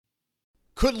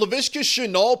Could Laviska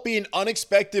Shenault be an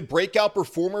unexpected breakout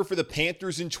performer for the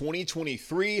Panthers in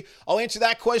 2023? I'll answer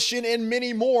that question and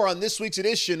many more on this week's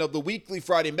edition of the weekly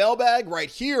Friday Mailbag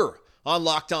right here on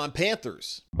Locked On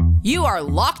Panthers. You are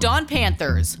Locked On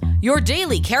Panthers, your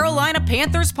daily Carolina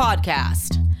Panthers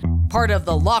podcast. Part of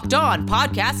the Locked On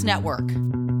Podcast Network.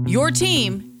 Your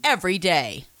team every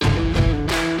day.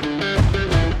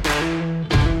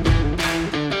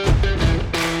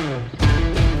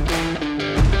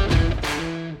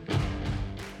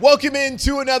 Welcome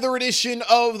into another edition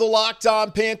of the Locked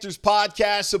On Panthers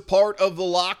podcast, a part of the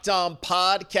Locked On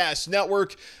Podcast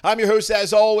Network. I'm your host,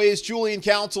 as always, Julian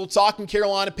Council, talking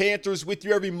Carolina Panthers with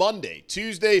you every Monday,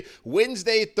 Tuesday,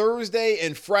 Wednesday, Thursday,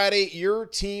 and Friday. Your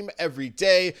team every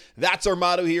day. That's our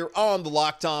motto here on the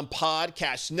Locked On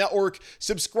Podcast Network.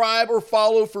 Subscribe or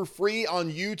follow for free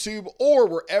on YouTube or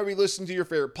wherever you listen to your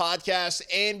favorite podcasts.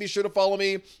 And be sure to follow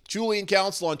me, Julian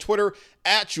Council, on Twitter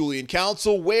at Julian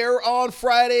Council, where on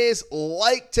Fridays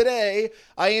like today,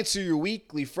 I answer your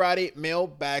weekly Friday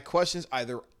mailbag questions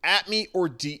either at me or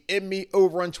DM me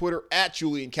over on Twitter at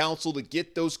Julian Council to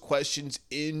get those questions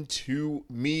into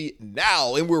me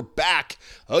now. And we're back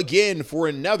again for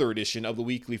another edition of the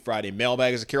weekly Friday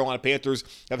mailbag, as the Carolina Panthers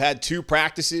have had two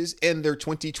practices in their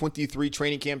 2023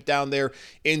 training camp down there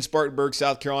in Spartanburg,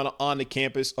 South Carolina, on the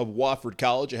campus of Wofford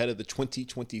College ahead of the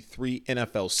 2023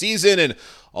 NFL season. And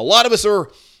a lot of us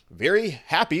are very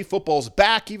happy football's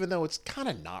back, even though it's kind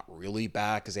of not really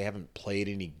back because they haven't played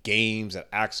any games that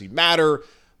actually matter.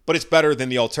 But it's better than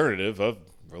the alternative of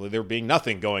really there being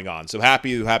nothing going on. So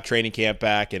happy to have training camp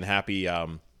back and happy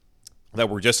that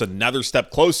we're just another step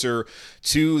closer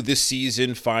to this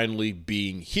season finally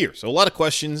being here. So a lot of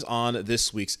questions on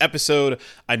this week's episode.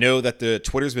 I know that the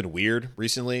Twitter's been weird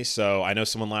recently. So I know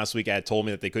someone last week had told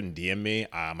me that they couldn't DM me.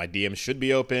 My DM should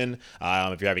be open.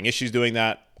 If you're having issues doing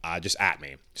that, just at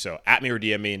me. So at me or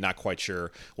DM me, not quite sure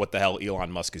what the hell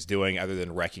Elon Musk is doing other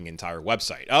than wrecking entire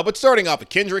website. But starting off with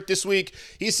Kendrick this week,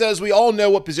 he says, we all know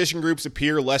what position groups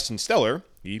appear less than stellar.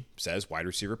 He says wide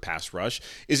receiver, pass rush.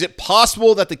 Is it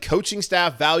possible that the coaching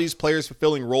staff values players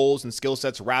fulfilling roles and skill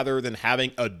sets rather than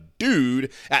having a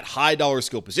dude at high dollar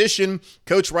skill position?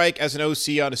 Coach Reich, as an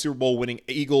OC on a Super Bowl winning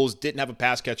Eagles, didn't have a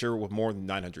pass catcher with more than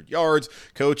 900 yards.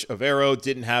 Coach Avero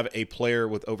didn't have a player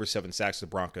with over 7 sacks to the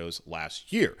Broncos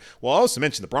last year. Well, I also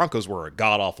mentioned the Broncos were a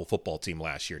god-awful football team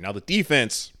last year. Now, the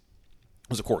defense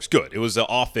was, of course, good. It was the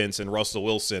offense and Russell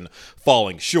Wilson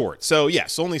falling short. So,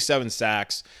 yes, only 7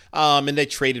 sacks. And they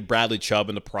traded Bradley Chubb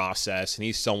in the process, and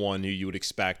he's someone who you would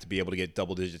expect to be able to get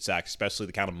double-digit sacks, especially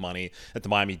the kind of money that the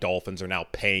Miami Dolphins are now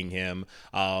paying him.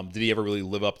 Did he ever really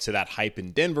live up to that hype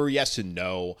in Denver? Yes and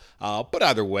no. But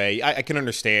either way, I can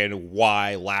understand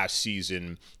why last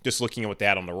season, just looking at what they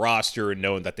had on the roster and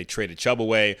knowing that they traded Chubb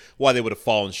away, why they would have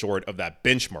fallen short of that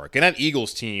benchmark. And that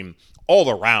Eagles team, all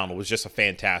around, was just a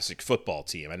fantastic football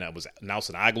team. And that was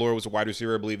Nelson Aguilar was a wide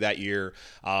receiver, I believe, that year,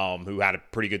 who had a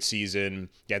pretty good season.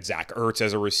 You had Zach Ertz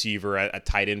as a receiver at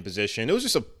tight end position. It was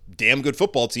just a damn good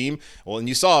football team. Well, and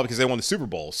you saw it because they won the Super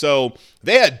Bowl. So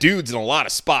they had dudes in a lot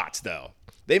of spots, though.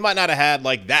 They might not have had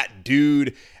like that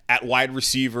dude at wide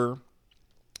receiver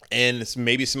and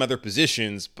maybe some other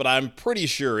positions, but I'm pretty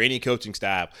sure any coaching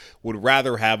staff would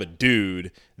rather have a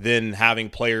dude than having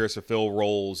players fulfill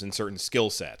roles in certain skill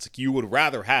sets. Like, you would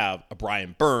rather have a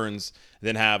Brian Burns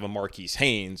than have a Marquise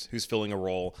Haynes who's filling a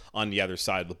role on the other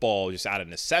side of the ball just out of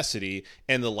necessity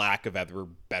and the lack of other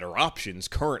better options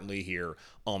currently here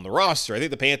on the roster. I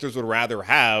think the Panthers would rather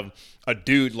have a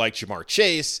dude like Jamar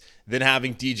Chase than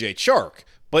having DJ Chark,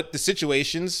 but the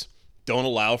situations don't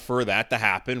allow for that to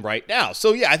happen right now.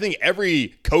 So, yeah, I think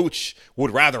every coach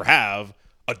would rather have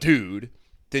a dude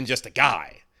than just a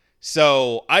guy.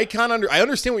 So I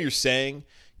understand what you're saying,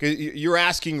 because you're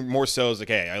asking more so as like,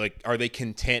 hey, are they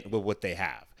content with what they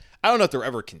have? I don't know if they're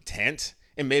ever content,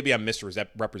 and maybe I'm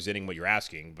misrepresenting what you're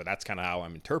asking, but that's kind of how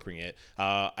I'm interpreting it.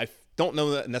 I don't know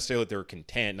that necessarily that they're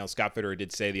content. Now, Scott Fitterer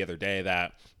did say the other day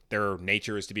that their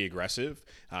nature is to be aggressive.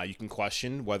 You can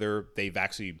question whether they've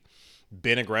actually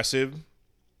been aggressive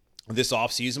this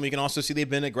offseason. We can also see they've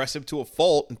been aggressive to a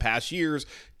fault in past years,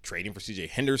 trading for C.J.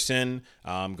 Henderson,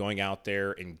 going out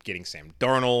there and getting Sam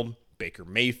Darnold, Baker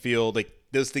Mayfield. Like,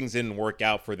 those things didn't work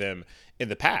out for them in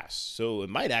the past. So it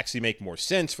might actually make more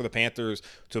sense for the Panthers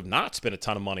to have not spent a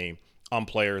ton of money on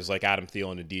players like Adam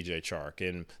Thielen and DJ Chark.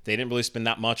 And they didn't really spend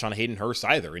that much on Hayden Hurst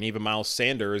either. And even Miles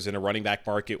Sanders in a running back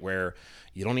market where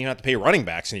you don't even have to pay running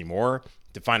backs anymore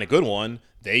to find a good one.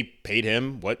 They paid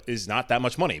him what is not that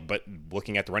much money. But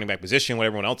looking at the running back position, what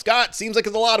everyone else got, seems like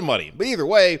it's a lot of money. But either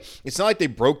way, it's not like they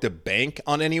broke the bank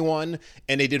on anyone.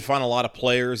 And they did find a lot of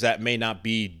players that may not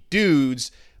be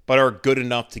dudes, but are good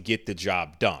enough to get the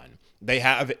job done. They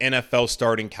have NFL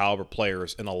starting caliber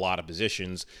players in a lot of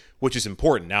positions, which is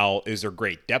important. Now, is there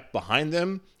great depth behind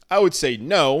them? I would say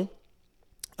no,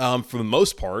 for the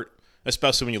most part,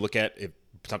 especially when you look at if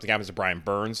something happens to Brian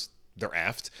Burns, they're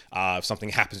effed. If something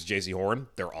happens to J.C. Horn,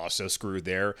 they're also screwed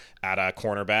there at a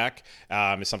cornerback.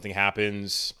 If something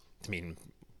happens,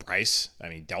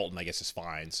 Dalton, I guess, is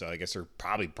fine. So I guess they're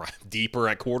probably deeper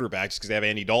at quarterback just because they have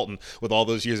Andy Dalton with all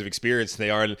those years of experience than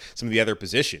they are in some of the other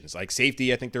positions. Like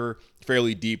safety, I think they're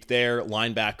fairly deep there.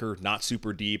 Linebacker, not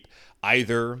super deep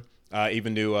either.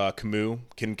 Even Camus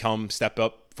can step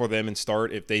up for them and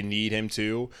start if they need him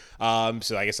to.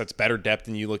 So I guess that's better depth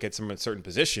than you look at some certain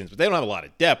positions. But they don't have a lot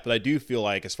of depth. But I do feel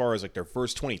like as far as like their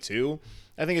first 22,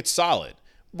 I think it's solid.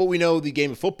 But we know the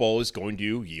game of football is going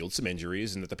to yield some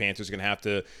injuries and that the Panthers are going to have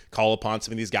to call upon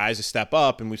some of these guys to step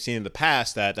up. And we've seen in the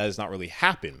past that has not really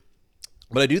happened.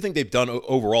 But I do think they've done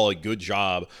overall a good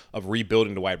job of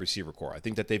rebuilding the wide receiver core. I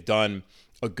think that they've done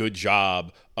a good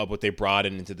job of what they brought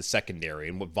into the secondary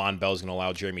and what Von Bell is going to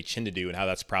allow Jeremy Chin to do and how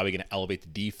that's probably going to elevate the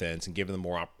defense and give them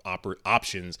more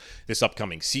options this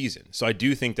upcoming season. So I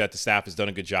do think that the staff has done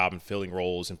a good job in filling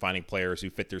roles and finding players who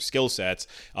fit their skill sets.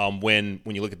 When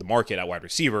you look at the market at wide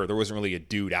receiver, there wasn't really a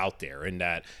dude out there, and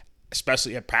that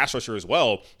especially at pass rusher as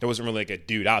well, there wasn't really like a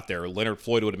dude out there. Leonard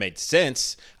Floyd would have made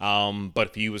sense, but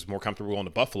if he was more comfortable going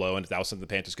to Buffalo and if that was something the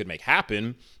Panthers could make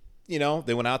happen,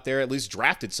 they went out there, at least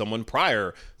drafted someone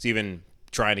prior to even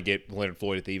trying to get Leonard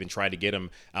Floyd, if they even tried to get him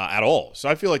at all. So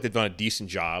I feel like they've done a decent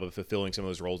job of fulfilling some of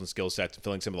those roles and skill sets and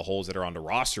filling some of the holes that are on the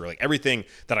roster. Like everything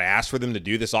that I asked for them to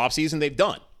do this offseason, they've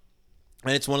done.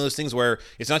 And it's one of those things where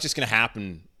it's not just going to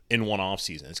happen in one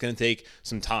offseason. It's going to take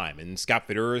some time. And Scott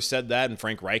Fitterer has said that, and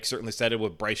Frank Reich certainly said it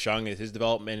with Bryce Young and his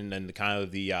development and then the kind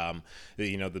of the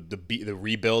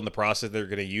rebuild and the process they're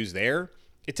going to use there.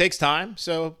 It takes time.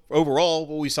 So overall,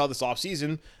 what we saw this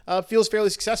offseason feels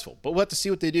fairly successful. But we'll have to see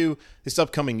what they do this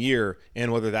upcoming year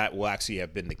and whether that will actually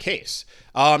have been the case.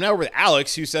 Now we're with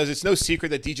Alex, who says it's no secret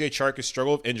that DJ Chark has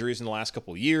struggled with injuries in the last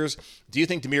couple of years. Do you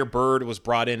think Damiere Byrd was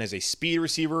brought in as a speed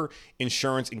receiver,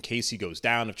 insurance in case he goes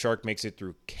down? If Chark makes it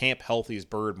through camp healthy, is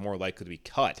Byrd more likely to be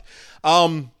cut?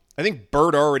 I think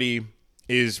Byrd already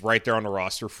is right there on the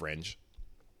roster fringe.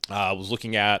 I was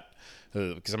looking at,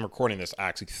 because I'm recording this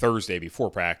actually Thursday before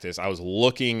practice, I was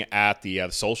looking at the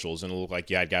socials, and it looked like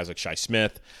you had guys like Shi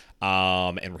Smith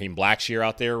and Raheem Blackshear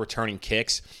out there returning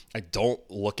kicks. I don't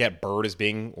look at Byrd as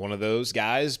being one of those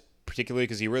guys, particularly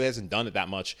because he really hasn't done it that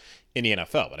much in the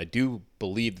NFL. But I do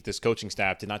believe that this coaching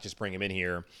staff did not just bring him in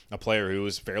here, a player who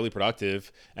was fairly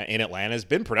productive in Atlanta, has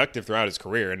been productive throughout his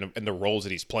career and the roles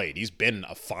that he's played. He's been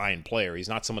a fine player. He's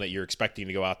not someone that you're expecting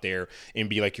to go out there and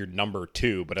be like your number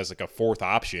two, but as like a fourth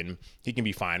option, he can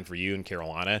be fine for you in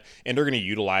Carolina. And they're going to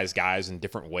utilize guys in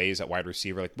different ways at wide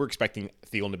receiver. Like we're expecting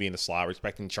Thielen to be in the slot. We're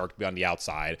expecting Chark to be on the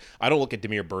outside. I don't look at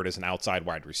Damiere Byrd as an outside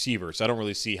wide receiver, so I don't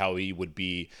really see how he would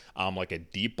be like a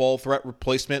deep ball threat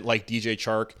replacement like DJ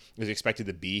Chark is expected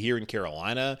to be here in Carolina.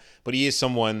 But he is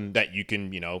someone that you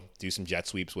can, do some jet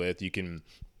sweeps with. You can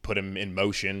put him in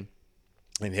motion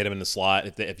and hit him in the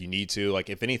slot if you need to. Like,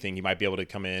 if anything, he might be able to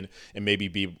come in and maybe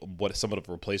be somewhat of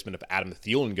a replacement if Adam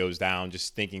Thielen goes down,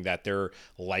 just thinking that they're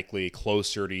likely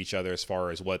closer to each other as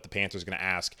far as what the Panthers are going to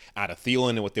ask out of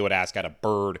Thielen and what they would ask out of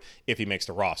Byrd if he makes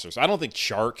the roster. So I don't think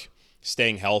Chark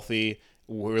staying healthy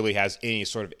really has any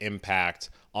sort of impact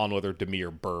on whether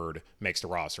Damiere Byrd makes the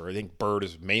roster. I think Byrd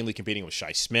is mainly competing with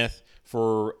Shi Smith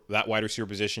for that wide receiver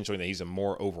position, showing that he's a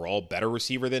more overall better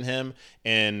receiver than him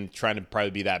and trying to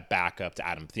probably be that backup to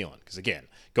Adam Thielen. Because again,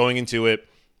 going into it,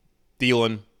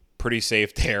 Thielen, pretty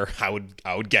safe there, I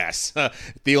would guess.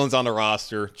 Thielen's on the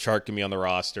roster, Chark can be on the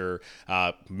roster,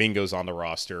 Mingo's on the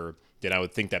roster. Then I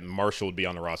would think that Marshall would be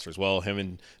on the roster as well. Him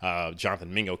and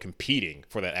Jonathan Mingo competing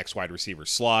for that X wide receiver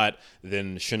slot.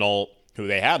 Then Shenault, who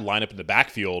they had lined up in the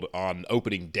backfield on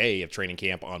opening day of training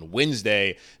camp on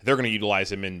Wednesday, they're going to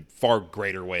utilize him in far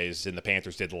greater ways than the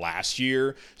Panthers did last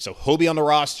year. So he'll be on the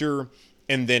roster,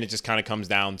 and then it just kind of comes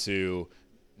down to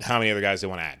how many other guys they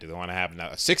want to add. Do they want to have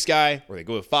a six guy, or they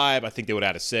go with five? I think they would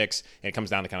add a six, and it comes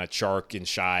down to kind of Chark and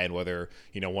Shi and whether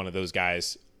one of those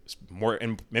guys, more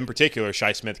in particular,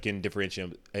 Shi Smith can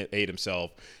differentiate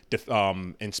himself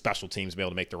in special teams, be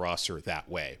able to make the roster that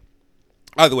way.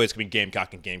 Either way, it's going to be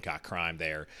Gamecock and Gamecock crime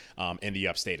there in the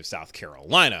upstate of South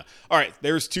Carolina. All right,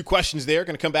 there's two questions there.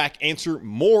 Going to come back, answer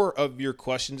more of your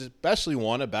questions, especially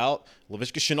one about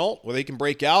Laviska Shenault, whether he can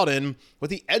break out, and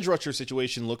what the edge rusher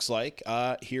situation looks like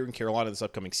here in Carolina this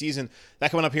upcoming season.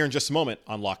 That coming up here in just a moment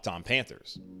on Locked On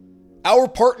Panthers. Our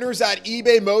partners at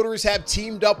eBay Motors have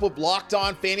teamed up with Locked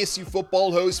On Fantasy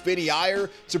Football host Vinny Iyer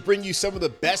to bring you some of the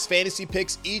best fantasy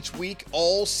picks each week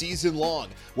all season long.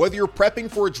 Whether you're prepping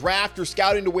for a draft or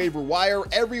scouting to waiver wire,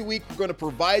 every week we're going to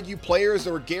provide you players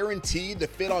that are guaranteed to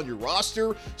fit on your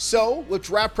roster. So, with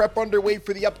draft prep underway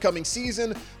for the upcoming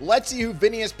season, let's see who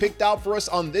Vinny has picked out for us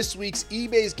on this week's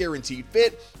eBay's Guaranteed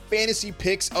Fit Fantasy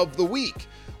Picks of the Week.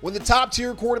 When the top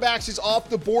tier quarterbacks is off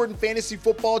the board in fantasy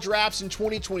football drafts in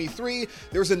 2023,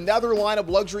 there's another line of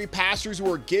luxury passers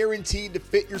who are guaranteed to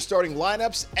fit your starting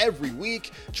lineups every week.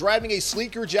 Driving a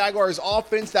sleeker Jaguars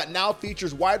offense that now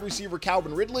features wide receiver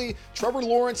Calvin Ridley, Trevor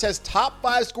Lawrence has top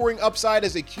 5 scoring upside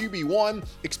as a QB1.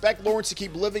 Expect Lawrence to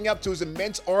keep living up to his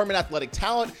immense arm and athletic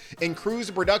talent and cruise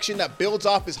a production that builds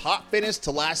off his hot finish to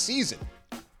last season.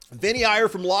 Vinny Iyer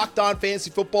from Locked On Fantasy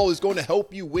Football is going to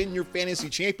help you win your fantasy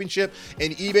championship,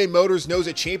 and eBay Motors knows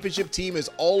a championship team is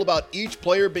all about each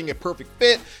player being a perfect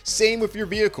fit. Same with your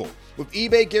vehicle. With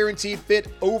eBay Guaranteed Fit,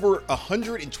 over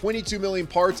 122 million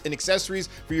parts and accessories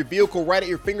for your vehicle right at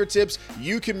your fingertips,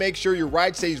 you can make sure your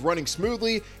ride stays running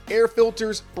smoothly. Air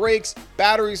filters, brakes,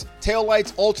 batteries,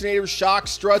 taillights, alternators,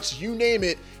 shocks, struts, you name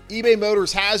it. eBay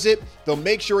Motors has it. They'll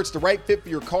make sure it's the right fit for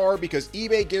your car because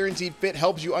eBay Guaranteed Fit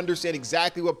helps you understand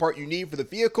exactly what part you need for the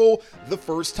vehicle the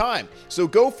first time. So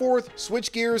go forth,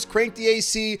 switch gears, crank the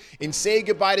AC, and say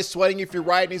goodbye to sweating if your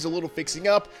ride needs a little fixing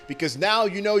up, because now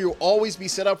you know you'll always be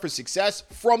set up for success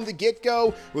from the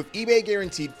get-go. With eBay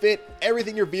Guaranteed Fit,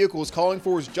 everything your vehicle is calling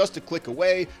for is just a click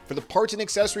away. For the parts and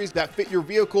accessories that fit your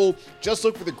vehicle, just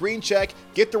look for the green check,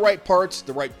 get the right parts,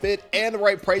 the right fit, and the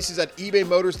right prices at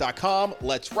ebaymotors.com.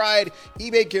 Let's ride.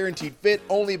 eBay Guaranteed Fit,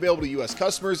 only available to U.S.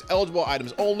 customers, eligible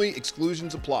items only,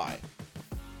 exclusions apply.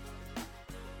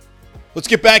 Let's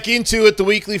get back into it. The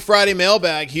weekly Friday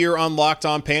mailbag here on Locked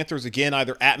On Panthers. Again,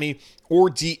 either at me or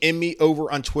DM me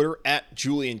over on Twitter at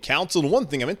Julian Council. And one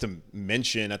thing I meant to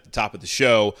mention at the top of the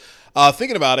show,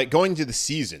 thinking about it, going into the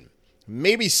season,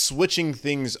 maybe switching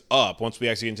things up once we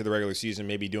actually get into the regular season,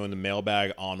 maybe doing the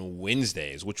mailbag on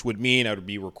Wednesdays, which would mean I would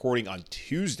be recording on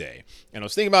Tuesday. And I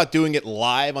was thinking about doing it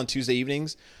live on Tuesday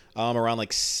evenings around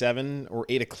like 7 or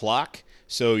 8 o'clock.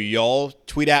 So y'all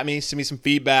tweet at me, send me some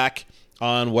feedback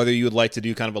on whether you would like to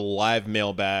do kind of a live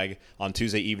mailbag on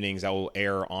Tuesday evenings that will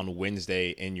air on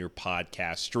Wednesday in your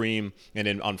podcast stream. And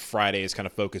then on Fridays, kind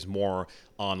of focus more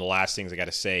on the last things I got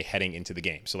to say heading into the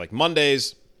game. So like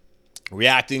Mondays,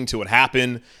 reacting to what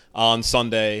happened on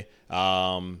Sunday.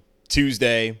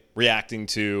 Tuesday, reacting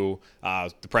to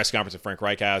the press conference that Frank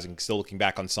Reich has and still looking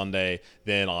back on Sunday.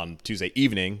 Then on Tuesday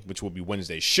evening, which will be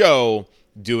Wednesday's show,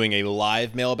 doing a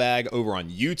live mailbag over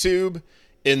on YouTube.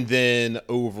 And then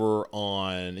over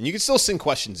on, and you can still send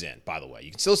questions in, by the way.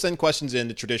 You can still send questions in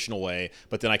the traditional way,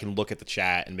 but then I can look at the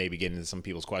chat and maybe get into some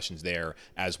people's questions there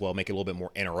as well, make it a little bit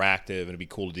more interactive, and it'd be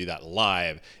cool to do that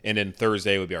live. And then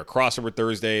Thursday would be our crossover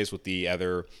Thursdays with the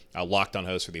other Locked On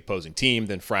hosts for the opposing team.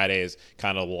 Then Friday is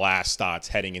kind of the last thoughts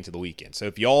heading into the weekend. So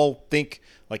if y'all think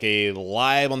like a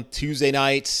live on Tuesday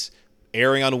nights,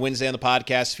 airing on a Wednesday on the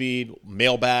podcast feed,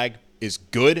 mailbag is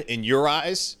good in your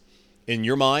eyes, in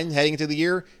your mind heading into the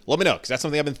year, let me know, because that's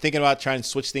something I've been thinking about, trying to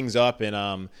switch things up and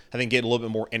I think get a little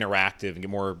bit more interactive and get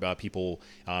more people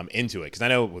into it. Because I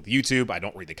know with YouTube, I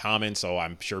don't read the comments, so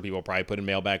I'm sure people will probably put in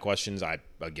mailbag questions. I've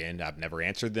never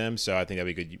answered them, so I think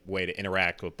that'd be a good way to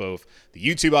interact with both the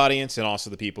YouTube audience and also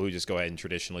the people who just go ahead and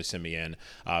traditionally send me in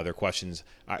their questions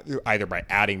either by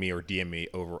adding me or DM me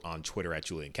over on Twitter at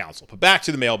Julian Council. But back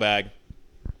to the mailbag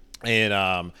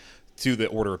and to the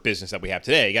order of business that we have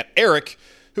today. You got Eric,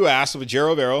 who asked, with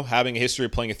Jero Vero having a history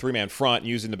of playing a three-man front and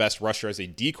using the best rusher as a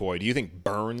decoy, do you think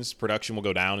Burns' production will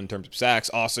go down in terms of sacks?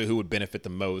 Also, who would benefit the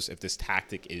most if this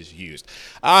tactic is used?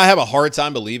 I have a hard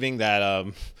time believing that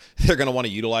they're going to want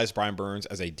to utilize Brian Burns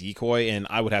as a decoy, and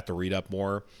I would have to read up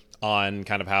more on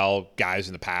kind of how guys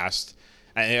in the past,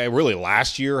 and really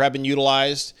last year, have been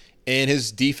utilized in his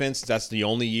defense. That's the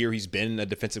only year he's been a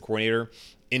defensive coordinator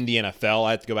in the NFL.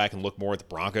 I have to go back and look more at the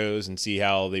Broncos and see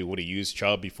how they would have used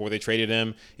Chubb before they traded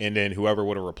him, and then whoever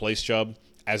would have replaced Chubb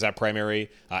as that primary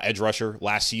edge rusher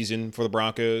last season for the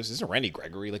Broncos. Isn't Randy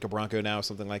Gregory like a Bronco now,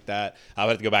 something like that? I would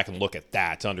have to go back and look at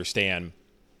that to understand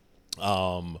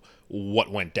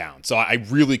what went down. So I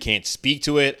really can't speak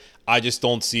to it. I just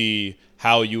don't see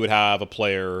how you would have a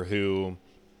player who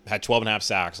had 12 and a half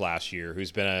sacks last year,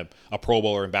 who's been a Pro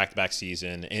Bowler in back-to-back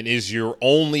season, and is your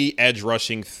only edge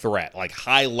rushing threat, like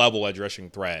high-level edge rushing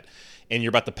threat, and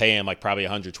you're about to pay him like probably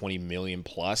 $120 million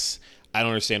plus. I don't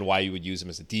understand why you would use him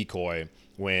as a decoy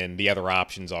when the other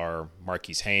options are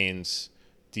Marquise Haynes,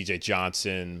 DJ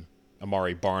Johnson,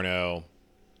 Amari Barno,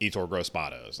 Yetur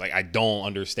Gross-Matos. Like, I don't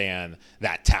understand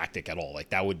that tactic at all. Like,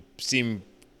 that would seem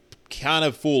kind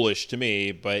of foolish to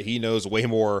me, but he knows way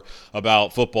more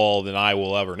about football than I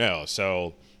will ever know.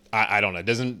 So I don't know.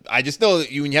 I just know that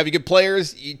when you have good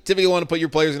players, you typically want to put your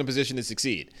players in a position to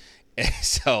succeed.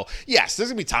 So, yes, there's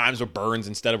going to be times where Burns,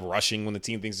 instead of rushing when the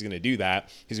team thinks he's going to do that,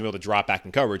 he's going to be able to drop back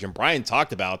in coverage. And Brian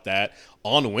talked about that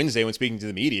on Wednesday when speaking to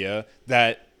the media,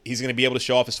 that he's going to be able to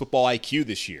show off his football IQ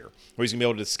this year, where he's going to be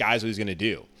able to disguise what he's going to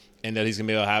do, and that he's going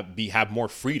to be able to have more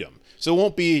freedom. So it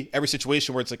won't be every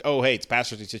situation where it's like, oh, hey, it's a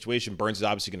pass rushing situation. Burns is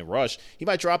obviously going to rush. He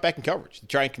might drop back in coverage to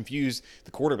try and confuse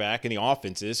the quarterback and the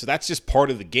offenses. So that's just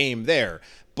part of the game there.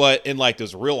 But in like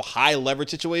those real high leverage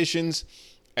situations,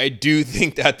 I do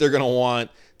think that they're going to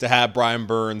want to have Brian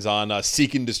Burns on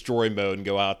seek and destroy mode and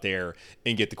go out there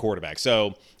and get the quarterback.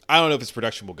 So I don't know if his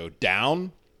production will go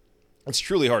down. It's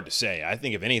truly hard to say. I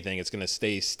think if anything, it's going to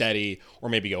stay steady or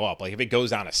maybe go up. Like if it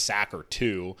goes down a sack or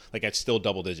two, like that's still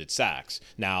double-digit sacks.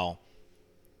 Now,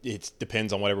 it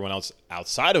depends on what everyone else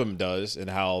outside of him does and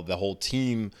how the whole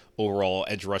team overall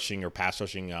edge rushing or pass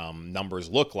rushing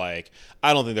numbers look like.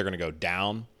 I don't think they're going to go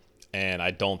down, and I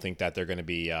don't think that they're going to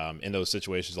be in those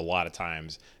situations a lot of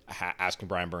times asking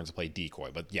Brian Burns to play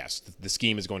decoy. But yes, the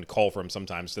scheme is going to call for him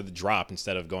sometimes to the drop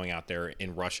instead of going out there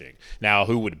and rushing. Now,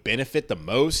 who would benefit the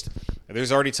most?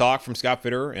 There's already talk from Scott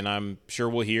Fitter, and I'm sure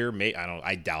we'll hear.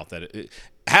 I doubt that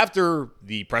after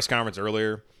the press conference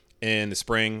earlier in the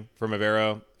spring from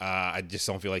Avero, I just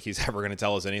don't feel like he's ever going to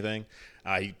tell us anything.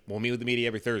 He will meet with the media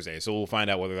every Thursday, so we'll find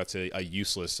out whether that's a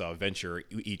useless venture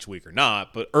each week or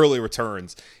not. But early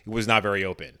returns, he was not very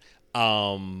open.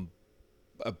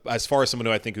 As far as someone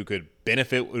who I think who could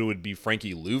benefit, it would be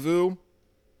Frankie Louvu,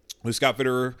 who Scott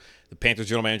Fitter, the Panthers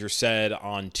general manager, said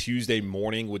on Tuesday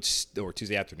morning or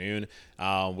Tuesday afternoon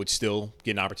would still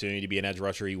get an opportunity to be an edge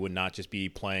rusher. He would not just be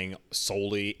playing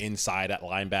solely inside at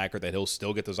linebacker, that he'll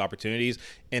still get those opportunities,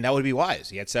 and that would be wise.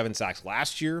 He had 7 sacks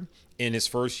last year in his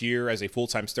first year as a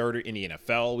full-time starter in the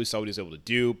NFL. We saw what he was able to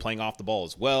do, playing off the ball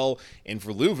as well. And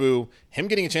for Louvu, him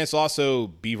getting a chance to also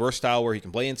be versatile where he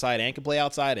can play inside and can play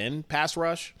outside and pass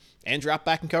rush and drop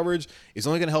back in coverage is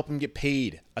only going to help him get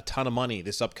paid a ton of money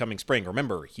this upcoming spring.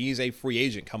 Remember, he's a free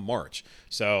agent come March.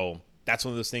 So that's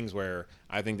one of those things where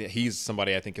I think that he's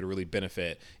somebody I think could really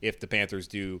benefit if the Panthers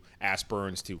do ask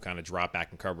Burns to kind of drop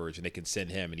back in coverage and they can send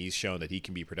him, and he's shown that he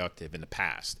can be productive in the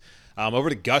past. Over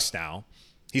to Gus now.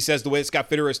 He says the way Scott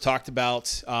Fitter has talked about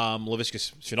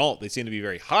Laviska Shenault, they seem to be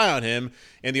very high on him,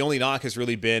 and the only knock has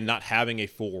really been not having a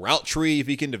full route tree. If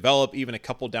he can develop even a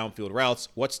couple downfield routes,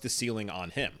 what's the ceiling on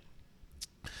him?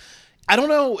 I don't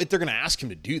know if they're going to ask him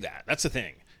to do that. That's the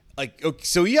thing. Like, okay,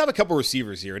 so you have a couple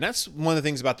receivers here, and that's one of the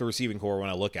things about the receiving core when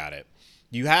I look at it.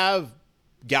 You have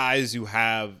guys who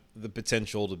have the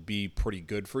potential to be pretty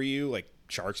good for you, like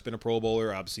Chark's been a Pro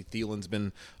Bowler. Obviously, Thielen's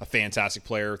been a fantastic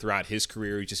player throughout his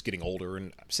career. He's just getting older.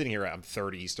 And I'm sitting here, I'm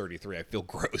 30, he's 33. I feel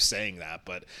gross saying that,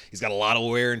 but he's got a lot of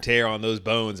wear and tear on those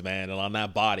bones, man, and on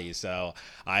that body. So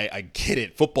I get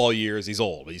it. Football years, he's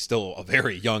old, but he's still a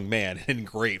very young man in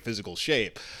great physical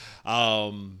shape.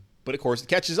 But, of course, it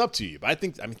catches up to you. But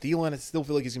Thielen, I still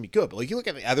feel like he's going to be good. But, like, you look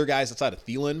at the other guys outside of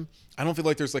Thielen, I don't feel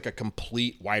like there's, like, a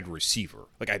complete wide receiver.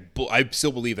 Like, I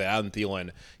still believe that Adam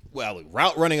Thielen, well,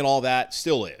 route running and all that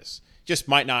still is. Just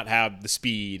might not have the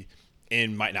speed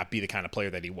and might not be the kind of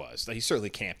player that he was. He certainly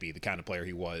can't be the kind of player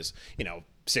he was,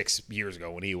 6 years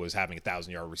ago when he was having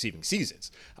 1,000-yard receiving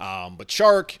seasons. But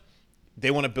Chark,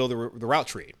 they want to build the route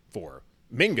tree for.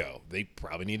 Mingo, they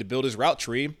probably need to build his route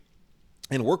tree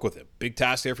and work with him. Big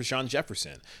task there for Sean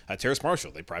Jefferson. Terrace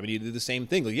Marshall, they probably need to do the same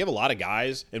thing. Like, you have a lot of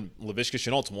guys, and Laviska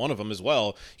Shenault's one of them as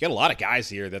well. You got a lot of guys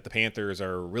here that the Panthers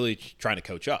are really trying to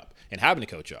coach up and having to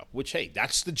coach up, which, hey,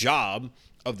 that's the job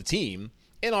of the team.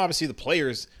 And obviously the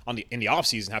players in the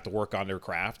offseason have to work on their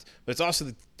craft, but it's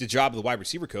also the job of the wide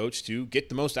receiver coach to get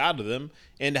the most out of them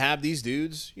and to have these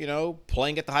dudes,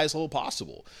 playing at the highest level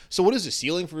possible. So what is the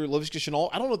ceiling for Laviska Shenault?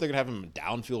 I don't know if they're going to have him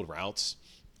downfield routes.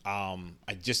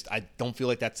 I don't feel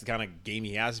like that's the kind of game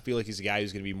he has. I feel like he's a guy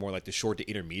who's going to be more like the short to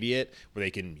intermediate, where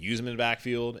they can use him in the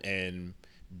backfield and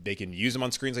they can use him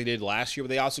on screens like they did last year, but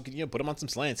they also can, put him on some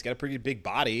slants. He's got a pretty big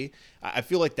body. I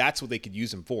feel like that's what they could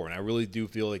use him for. And I really do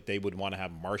feel like they would want to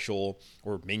have Marshall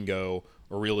or Mingo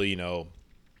or really, DJ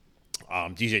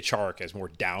Chark as more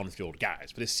downfield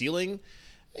guys. But his ceiling,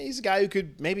 he's a guy who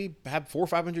could maybe have 400 or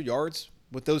 500 yards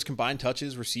with those combined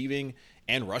touches, receiving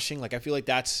and rushing. Like, I feel like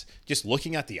that's just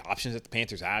looking at the options that the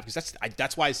Panthers have, because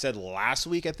that's why I said last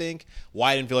week, I think,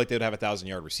 why I didn't feel like they would have a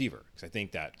 1,000-yard receiver, because I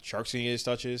think that Shark's going to get his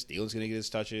touches, Thielen's going to get his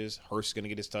touches, Hurst is going to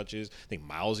get his touches, I think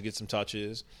Miles will get some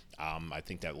touches, I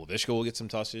think that Laviska will get some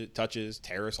touches,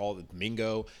 Terrace,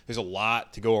 Mingo. There's a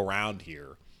lot to go around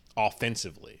here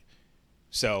offensively.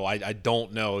 So I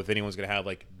don't know if anyone's going to have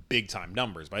like big time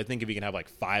numbers, but I think if you can have like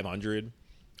 500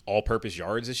 all-purpose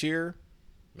yards this year,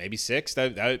 maybe 6,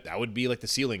 that would be like the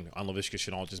ceiling on Laviska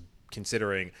Shenault, just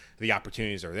considering the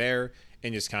opportunities are there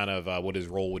and just kind of what his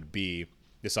role would be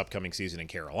this upcoming season in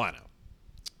Carolina.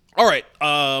 All right,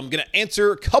 I'm going to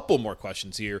answer a couple more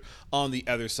questions here on the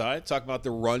other side. Talk about the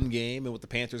run game and what the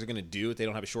Panthers are going to do if they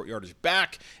don't have a short yardage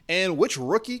back, and which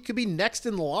rookie could be next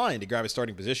in line to grab a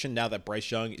starting position now that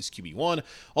Bryce Young is QB1.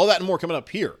 All that and more coming up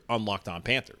here on Locked On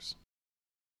Panthers.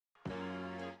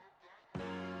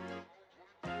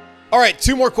 All right,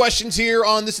 2 more questions here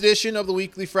on this edition of the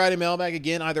Weekly Friday Mailbag.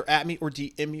 Again, either at me or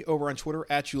DM me over on Twitter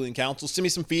at Julian Council. Send me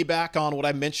some feedback on what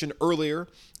I mentioned earlier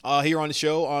here on the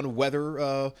show on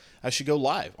whether I should go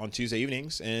live on Tuesday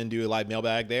evenings and do a live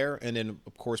mailbag there. And then,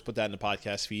 of course, put that in the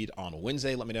podcast feed on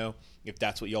Wednesday. Let me know if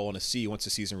that's what y'all want to see once the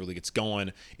season really gets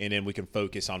going. And then we can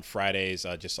focus on Fridays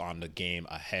just on the game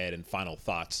ahead and final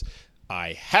thoughts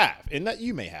I have and that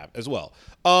you may have as well.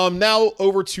 Now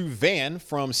over to Van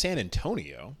from San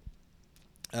Antonio.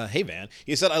 Hey, Van.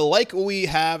 He said, I like what we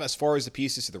have as far as the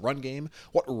pieces to the run game.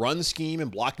 What run scheme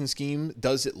and blocking scheme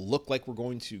does it look like we're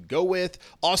going to go with?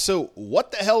 Also,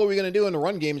 what the hell are we going to do in the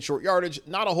run game in short yardage?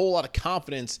 Not a whole lot of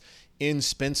confidence in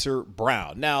Spencer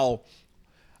Brown. Now,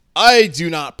 I do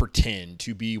not pretend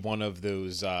to be one of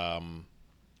those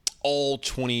all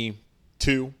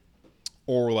 22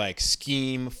 or like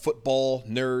scheme football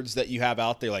nerds that you have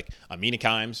out there. Like Amina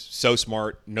Kimes, so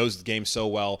smart, knows the game so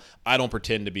well. I don't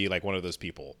pretend to be like one of those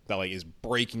people that like is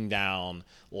breaking down,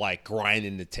 like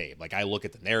grinding the tape. Like I look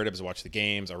at the narratives, I watch the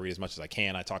games, I read as much as I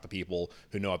can. I talk to people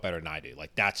who know it better than I do.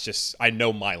 Like that's just, I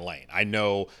know my lane. I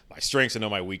know my strengths, I know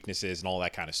my weaknesses and all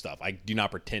that kind of stuff. I do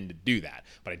not pretend to do that.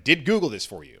 But I did Google this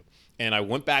for you. And I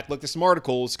went back, looked at some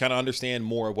articles, kind of understand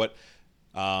more of what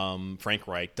Frank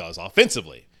Reich does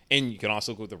offensively. And you can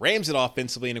also go with the Rams at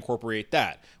offensively and incorporate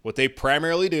that. What they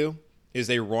primarily do is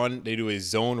they do a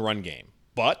zone run game.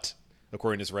 But,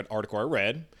 according to this article I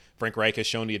read, Frank Reich has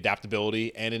shown the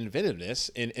adaptability and inventiveness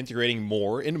in integrating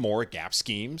more and more gap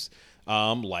schemes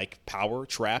like power,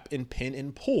 trap, and pin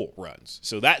and pull runs.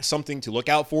 So that's something to look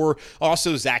out for.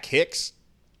 Also, Zach Hicks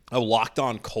of Locked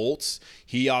On Colts.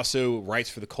 He also writes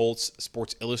for the Colts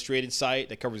Sports Illustrated site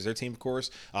that covers their team, of course.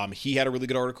 He had a really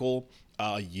good article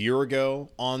a year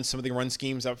ago on some of the run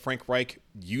schemes that Frank Reich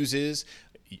uses.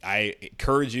 I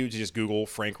encourage you to just Google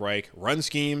Frank Reich run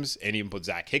schemes and even put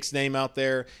Zach Hicks' name out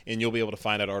there, and you'll be able to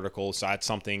find that article. So that's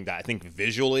something that I think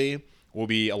visually will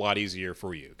be a lot easier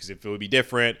for you, because if it would be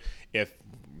different if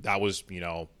that was,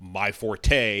 my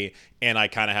forte, and I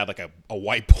kind of had like a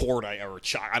whiteboard, a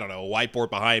whiteboard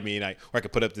behind me, and where I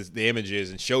could put up the images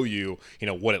and show you,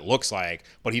 what it looks like.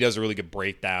 But he does a really good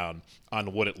breakdown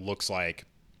on what it looks like,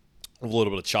 a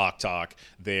little bit of chalk talk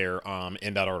there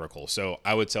in that article. So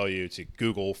I would tell you to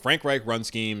Google Frank Reich run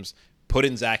schemes, put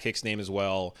in Zach Hicks' name as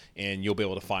well, and you'll be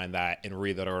able to find that and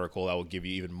read that article. That will give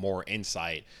you even more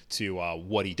insight to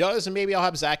what he does. And maybe I'll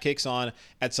have Zach Hicks on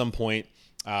at some point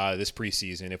this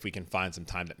preseason if we can find some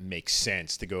time that makes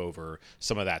sense to go over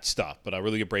some of that stuff. But a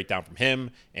really good breakdown from him.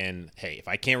 And hey, if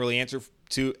I can't really answer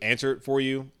it for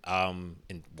you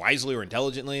and wisely or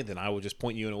intelligently, then I will just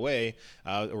point you in a way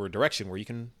or a direction where you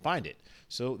can find it.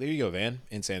 So there you go, Van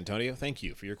in San Antonio. Thank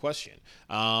you for your question.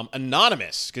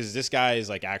 Anonymous, because this guy's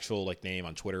like actual name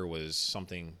on Twitter was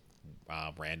something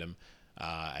random.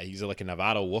 He's like a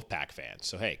Nevada Wolfpack fan.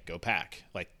 So hey, go Pack.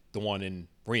 Like the one in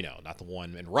Reno, not the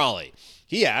one in Raleigh.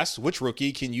 He asks, which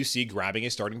rookie can you see grabbing a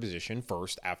starting position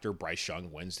first after Bryce Young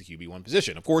wins the QB1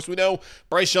 position? Of course, we know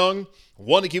Bryce Young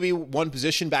won the QB1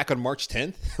 position back on March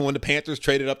 10th when the Panthers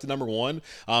traded up to number 1.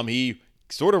 He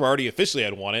sort of already officially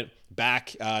had won it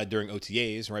back during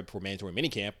OTAs, right before mandatory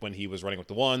minicamp, when he was running with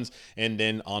the ones. And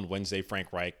then on Wednesday,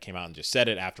 Frank Reich came out and just said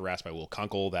it after asked by Will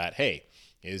Kunkel that, hey,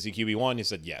 is he QB1? He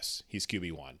said, yes, he's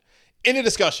QB1. In a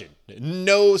discussion,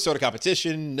 no sort of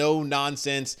competition, no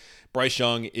nonsense. Bryce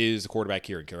Young is the quarterback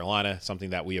here in Carolina,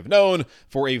 something that we have known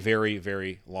for a very,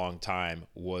 very long time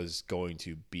was going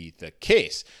to be the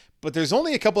case. But there's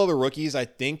only a couple other rookies I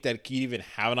think that could even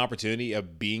have an opportunity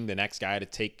of being the next guy to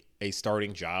take a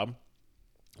starting job.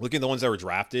 Looking at the ones that were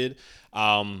drafted,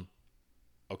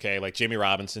 like Jamie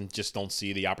Robinson, just don't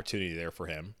see the opportunity there for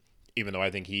him, even though I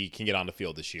think he can get on the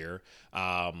field this year.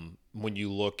 When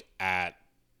you look at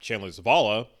Chandler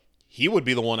Zavala, he would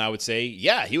be the one I would say,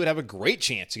 yeah, he would have a great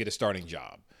chance to get a starting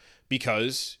job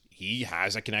because he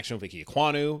has a connection with Ike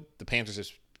Ekwonu. The Panthers have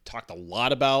talked a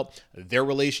lot about their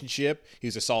relationship.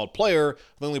 He's a solid player.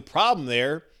 The only problem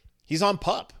there, he's on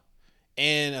PUP.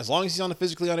 And as long as he's on the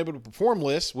physically unable to perform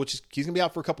list, which is, he's going to be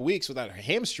out for a couple weeks with that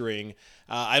hamstring,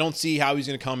 I don't see how he's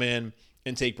going to come in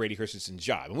and take Brady Christensen's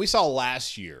job. And we saw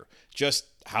last year just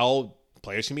how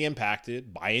players can be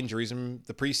impacted by injuries in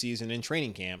the preseason and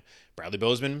training camp. Bradley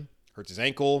Bozeman hurts his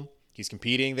ankle. He's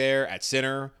competing there at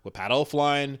center with Pat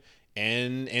Elflein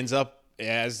and ends up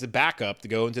as the backup to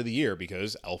go into the year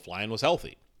because Elflein was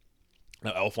healthy.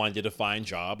 Now, Elflein did a fine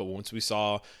job, but once we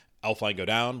saw Elflein go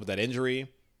down with that injury,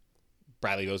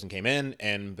 Bradley Bozeman came in,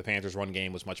 and the Panthers' run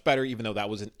game was much better, even though that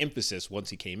was an emphasis once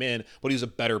he came in. But he was a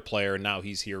better player, and now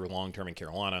he's here long-term in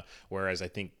Carolina, whereas I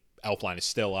think Elflein is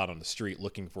still out on the street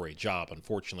looking for a job,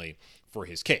 unfortunately, for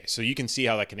his case. So you can see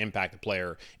how that can impact the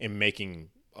player in making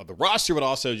the roster, but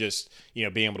also just,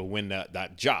 being able to win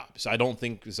that job. So I don't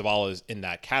think Zavala is in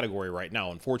that category right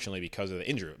now, unfortunately, because of the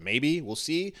injury. Maybe, we'll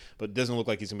see, but it doesn't look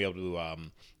like he's going to be able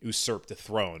to usurp the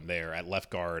throne there at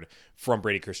left guard from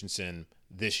Brady Christensen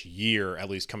this year, at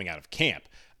least coming out of camp.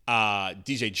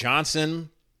 DJ Johnson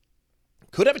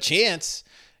could have a chance.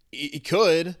 He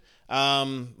could.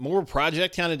 More of a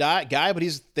project kind of guy, but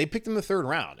they picked him in the third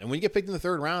round. And when you get picked in the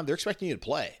third round, they're expecting you to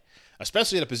play,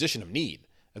 especially at a position of need.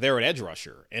 They're an edge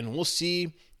rusher. And we'll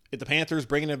see if the Panthers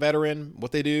bring in a veteran,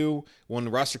 what they do when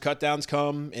roster cutdowns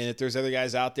come, and if there's other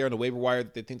guys out there on the waiver wire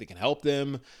that they think they can help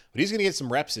them. But he's going to get some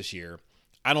reps this year.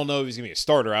 I don't know if he's going to be a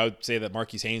starter. I would say that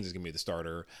Marquise Haynes is going to be the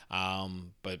starter.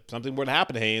 But something were to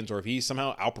happen to Haynes, or if he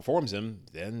somehow outperforms him,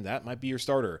 then that might be your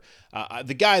starter.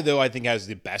 The guy, though, I think has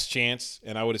the best chance,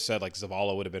 and I would have said like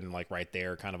Zavala would have been like right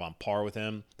there, kind of on par with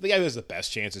him. But the guy who has the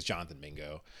best chance is Jonathan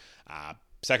Mingo.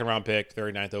 Second round pick,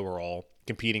 39th overall,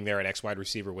 competing there at X wide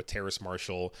receiver with Terrace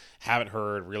Marshall. Haven't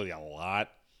heard really a lot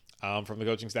from the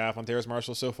coaching staff on Terrace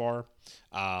Marshall so far.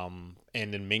 And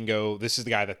then Mingo, this is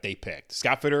the guy that they picked.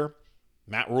 Scott Fitter,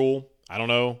 Matt Rule, I don't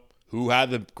know who had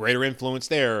the greater influence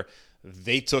there.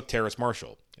 They took Terrace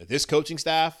Marshall. This coaching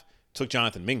staff took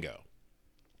Jonathan Mingo.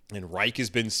 And Reich has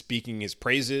been speaking his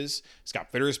praises. Scott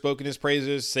Fitter has spoken his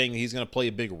praises, saying he's going to play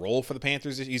a big role for the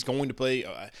Panthers. He's going to play,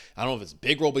 I don't know if it's a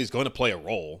big role, but he's going to play a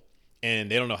role.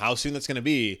 And they don't know how soon that's going to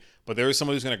be. But there is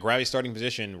someone who's going to grab a starting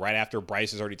position right after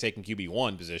Bryce has already taken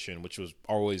QB1 position, which was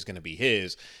always going to be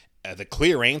his. The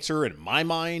clear answer in my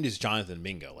mind is Jonathan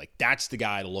Mingo. Like, that's the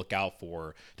guy to look out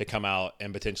for to come out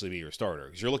and potentially be your starter.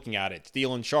 Because you're looking at it,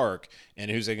 Thielen, Shark,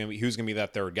 and who's going to be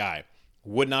that third guy.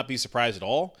 Would not be surprised at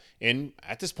all. And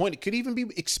at this point, it could even be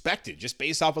expected, just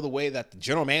based off of the way that the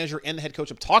general manager and the head coach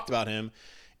have talked about him,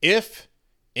 if,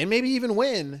 and maybe even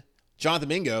when, Jonathan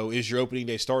Mingo is your opening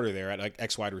day starter there at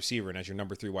X wide receiver and as your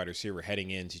number 3 wide receiver heading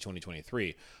into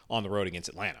 2023 on the road against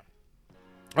Atlanta.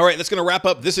 All right, that's going to wrap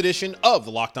up this edition of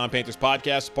the Locked On Panthers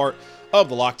podcast, part of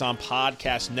the Locked On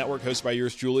Podcast Network, hosted by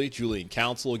yours truly, Julian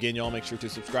Council. Again, y'all make sure to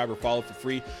subscribe or follow for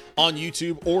free on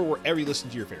YouTube or wherever you listen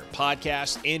to your favorite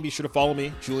podcast. And be sure to follow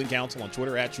me, Julian Council, on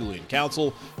Twitter at Julian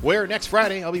Council, where next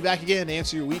Friday I'll be back again to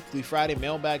answer your weekly Friday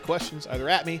mailbag questions, either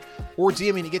at me or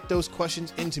DMing to get those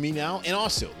questions into me now. And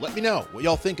also, let me know what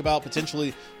y'all think about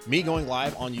potentially me going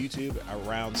live on YouTube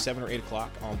around 7 or 8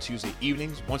 o'clock on Tuesday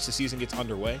evenings once the season gets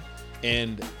underway.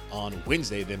 And on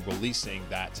Wednesday, then releasing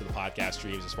that to the podcast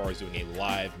streams as far as doing a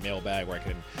live mailbag where I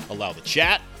can allow the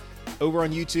chat over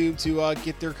on YouTube to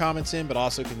get their comments in, but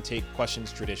also can take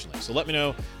questions traditionally. So let me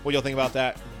know what y'all think about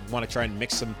that. Want to try and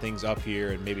mix some things up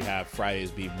here and maybe have Fridays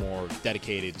be more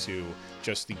dedicated to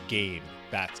just the game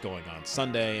that's going on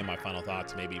Sunday and my final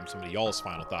thoughts, maybe even some of y'all's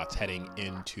final thoughts heading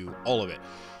into all of it.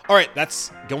 All right,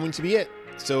 that's going to be it.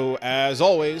 So as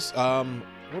always,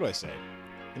 what do I say?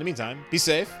 In the meantime, be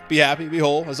safe, be happy, be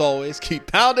whole, as always.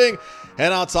 Keep pounding,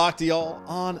 and I'll talk to y'all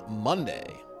on Monday.